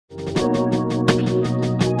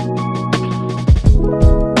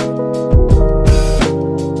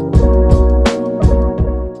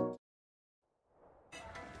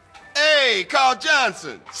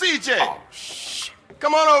Johnson, CJ. Oh, shit.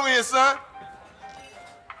 Come on over here, son.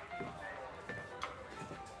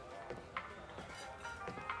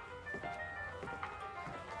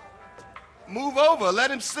 Move over. Let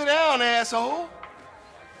him sit down, asshole.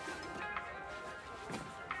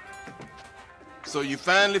 So you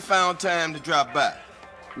finally found time to drop by?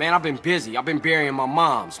 Man, I've been busy. I've been burying my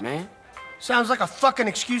moms, man. Sounds like a fucking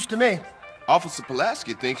excuse to me. Officer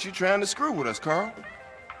Pulaski thinks you're trying to screw with us, Carl.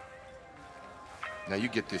 Now you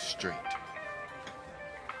get this straight.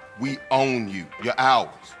 We own you. You're ours.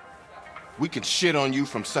 We can shit on you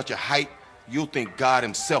from such a height, you'll think God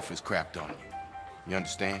himself has crapped on you. You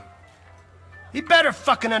understand? He better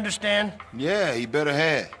fucking understand. Yeah, he better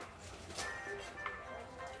have.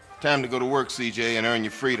 Time to go to work, CJ, and earn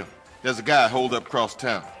your freedom. There's a guy holed up across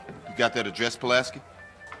town. You got that address, Pulaski?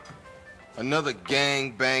 Another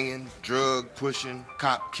gang-banging, drug-pushing,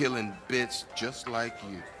 cop-killing bitch just like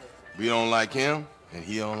you. We don't like him, and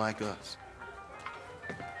he don't like us.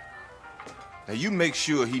 Now, you make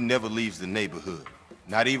sure he never leaves the neighborhood,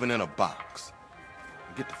 not even in a box.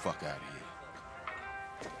 Get the fuck out of here.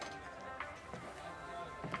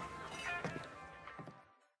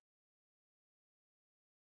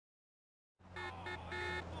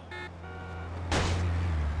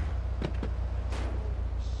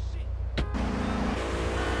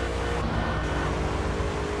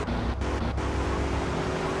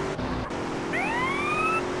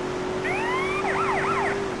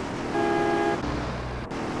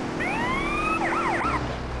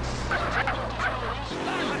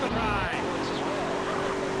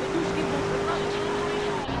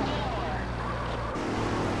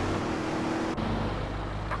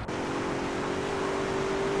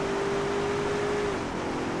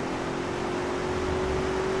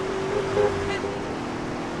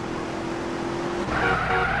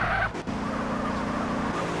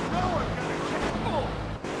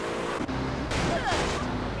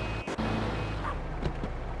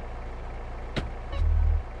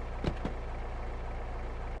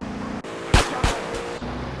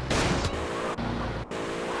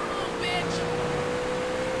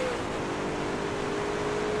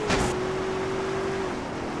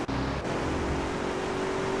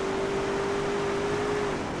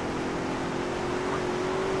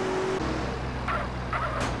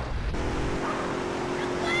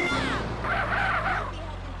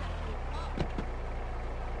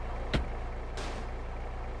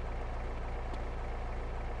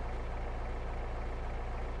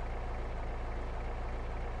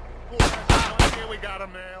 We got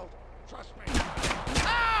him nailed. Trust me.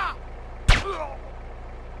 Ah! We got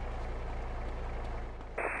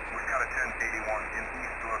a 1081 in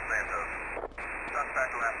East Los Santos.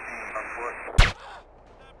 Suspect last seen on foot.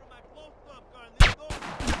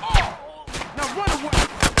 Oh! Now run away!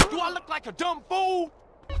 Do I look like a dumb fool?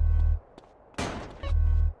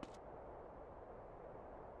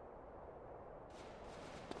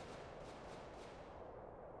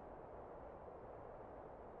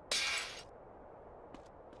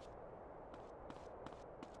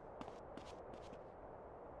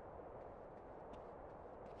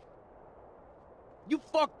 You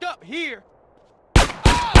fucked up here.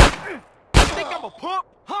 Ah! You think I'm a punk,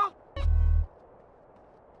 huh?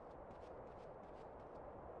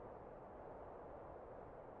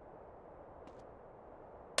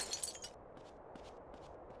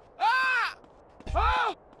 Ah!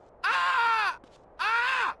 Ah! Ah!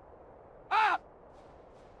 Ah! Ah!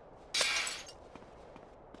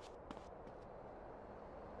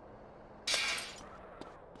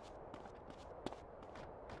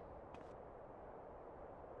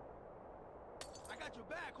 I got your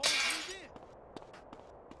back, hold it in.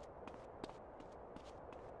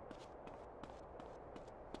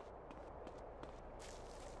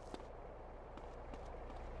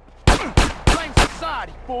 Blame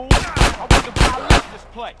society, fool. I wonder why I left this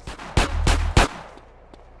place.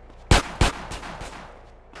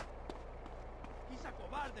 He's a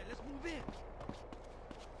cobarde, let's move in.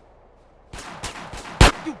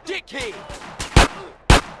 You dickhead!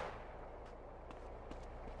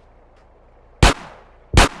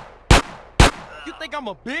 You think I'm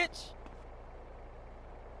a bitch?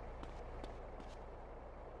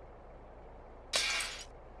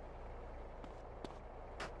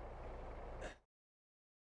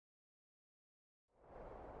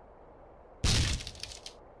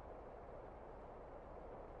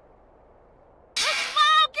 The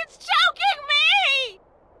smoke! It's choking me!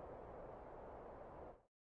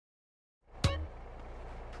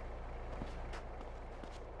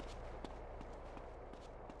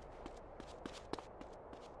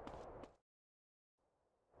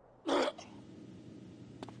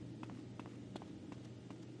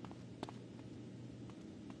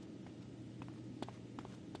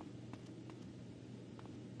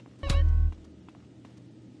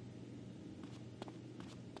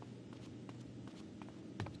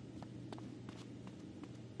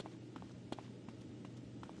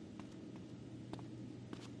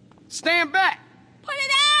 Stand back! Put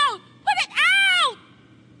it out! Put it out!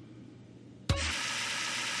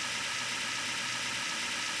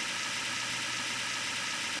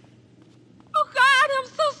 Oh God, I'm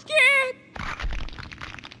so scared!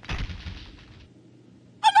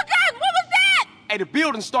 Oh my God, what was that? Hey, the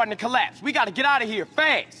building's starting to collapse. We gotta get out of here,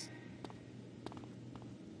 fast!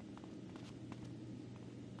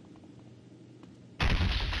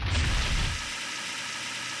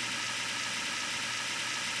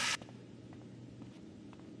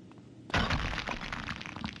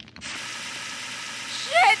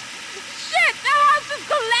 Shit! Shit, the house is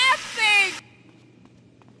collapsing!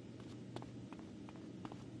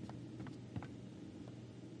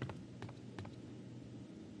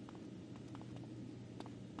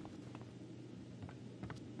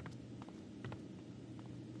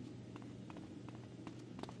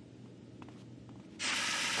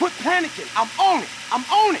 Quit panicking! I'm on it! I'm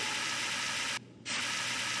on it!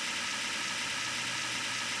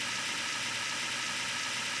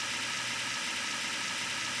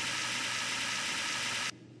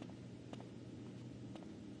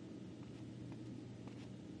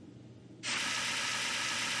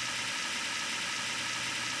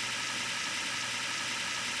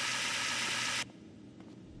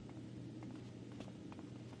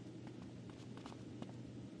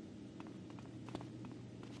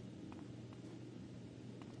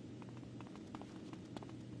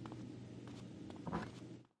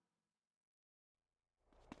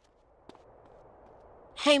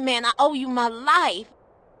 Hey man, I owe you my life.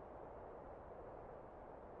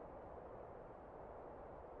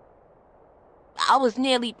 I was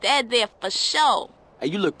nearly dead there for sure. Hey,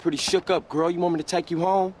 you look pretty shook up, girl. You want me to take you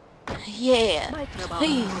home? Yeah,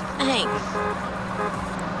 please, thanks.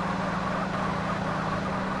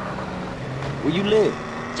 Where you live?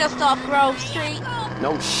 Just off Grove Street.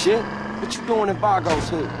 No shit. What you doing in Vargo's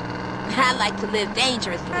hood? I like to live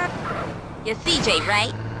dangerously. You're CJ,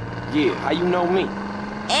 right? Yeah, how you know me?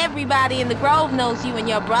 Everybody in the Grove knows you and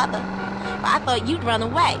your brother. I thought you'd run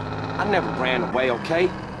away. I never ran away, okay?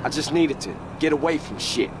 I just needed to get away from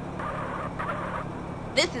shit.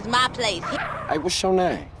 This is my place. Hey, what's your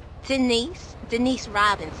name? Denise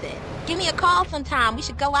Robinson. Give me a call sometime. We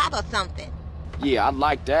should go out or something. Yeah, I'd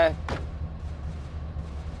like that.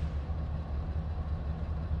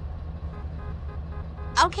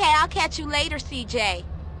 Okay, I'll catch you later, CJ.